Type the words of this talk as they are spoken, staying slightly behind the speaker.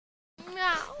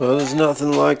Well, there's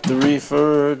nothing like the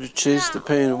reefer to chase the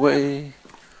pain away.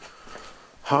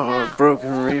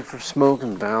 Heartbroken reefer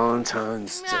smoking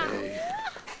Valentine's Day.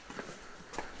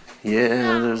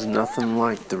 Yeah, there's nothing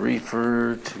like the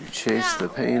reefer to chase the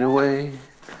pain away.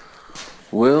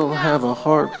 We'll have a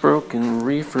heartbroken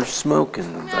reefer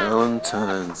smoking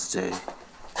Valentine's Day.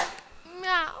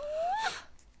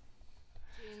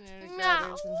 Cleaning the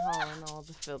gutters and hauling all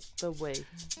the filth away.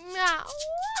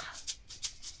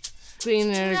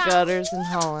 Cleaning the gutters and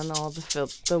hauling all the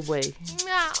filth away.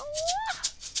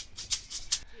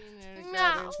 Cleaning the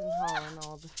gutters and hauling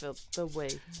all the filth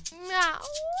away.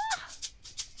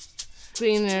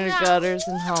 Cleaning the gutters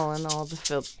and hauling all the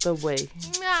filth away.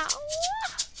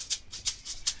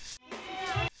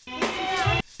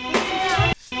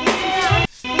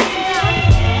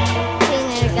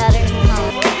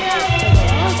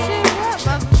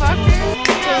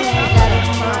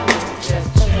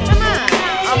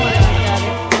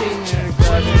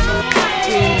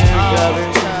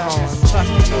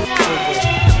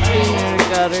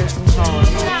 Gutters and hauling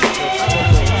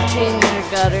cleaning the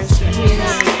gutters, cleaning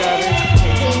the gutters,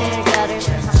 cleaning the gutters,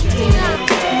 cleaning the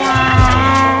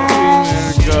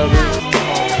gutters,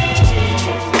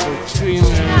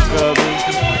 cleaning the gutters,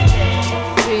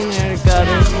 cleaning the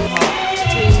gutters,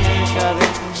 cleaning the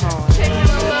gutters and hauling.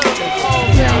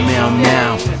 Meow meow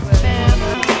meow.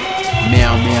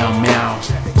 Meow meow meow.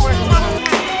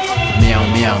 Meow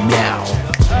meow meow.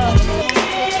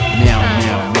 Meow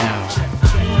meow meow.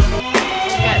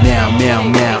 Meow, meow,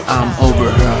 meow, I'm over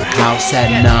her house at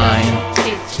 9.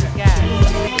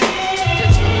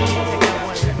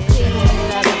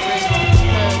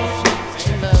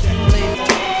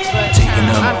 Taking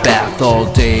a bath all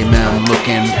day, man,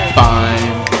 looking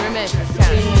fine.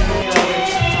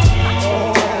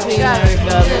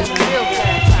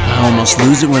 I almost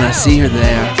lose it when I see her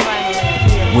there,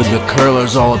 with the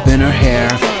curlers all up in her hair.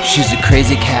 She's a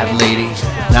crazy cat lady,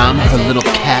 now I'm her little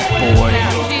cat boy.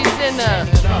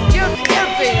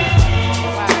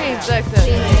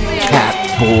 Cat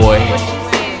boy.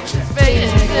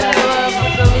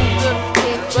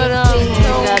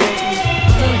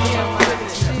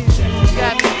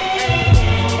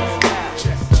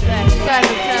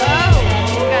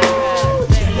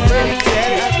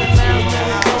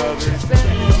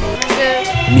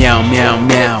 Meow meow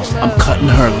meow, I'm cutting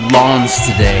her lawns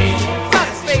today.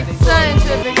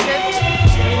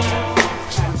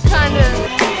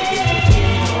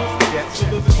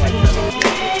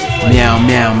 Meow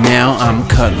meow meow, I'm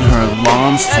cutting her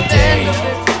lawns today.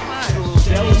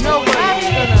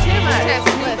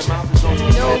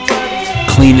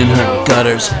 Cleaning her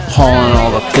gutters, hauling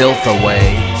all the filth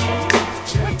away.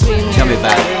 Tell me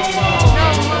about it.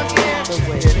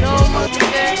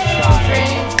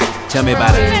 Tell me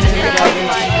about it.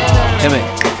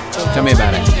 Tell me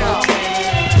about it.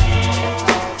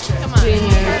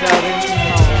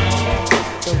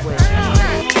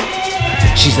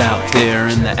 She's out there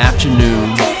in the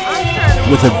afternoon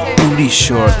with her booty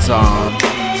shorts on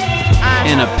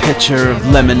and a pitcher of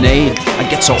lemonade. I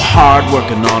get so hard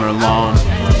working on her lawn.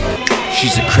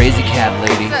 She's a crazy cat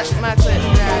lady.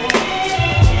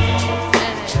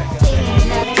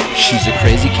 She's a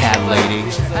crazy cat lady.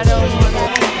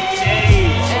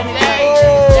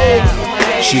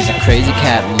 She's a crazy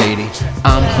cat lady.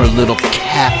 I'm her little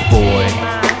cat boy.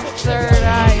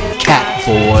 Cat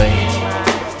boy.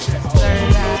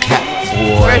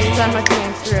 First time I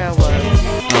came through, I was.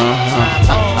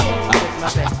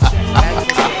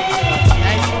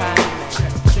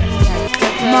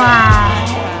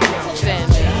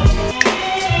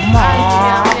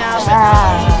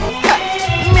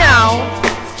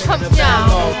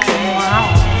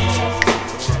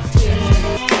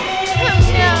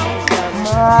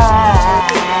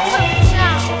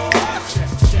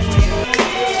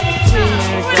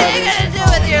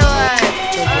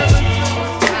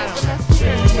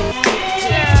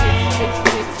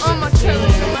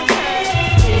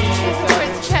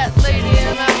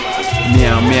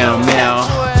 Meow, meow, meow.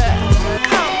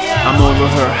 I'm over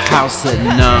her house at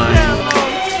 9.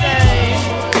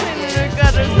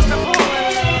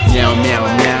 Meow, meow,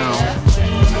 meow.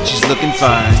 She's looking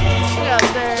fine.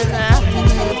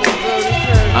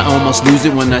 I almost lose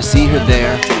it when I see her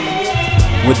there,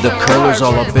 with the curlers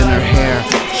all up in her hair.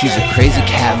 She's a crazy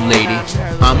cat lady.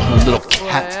 I'm her little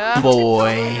cat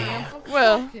boy.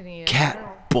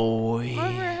 Cat boy.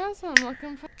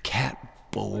 Cat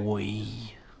boy.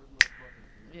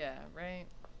 Yeah, right.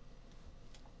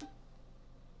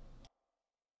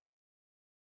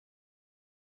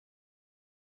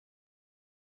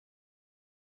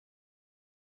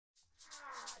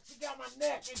 She got my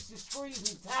neck and she's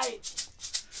squeezing tight.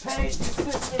 Paige,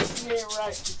 your sister, she ain't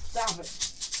right. Stop it.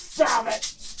 Stop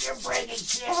it. You're breaking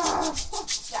shit.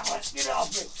 Stop it. Get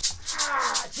off me.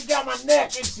 Ah, she got my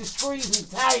neck and she's squeezing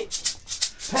tight.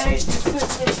 Paige, your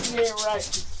sister, she ain't right.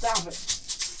 Stop it.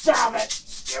 Stop it.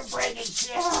 You're breaking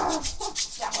shit.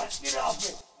 Stop it. Get off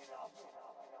me.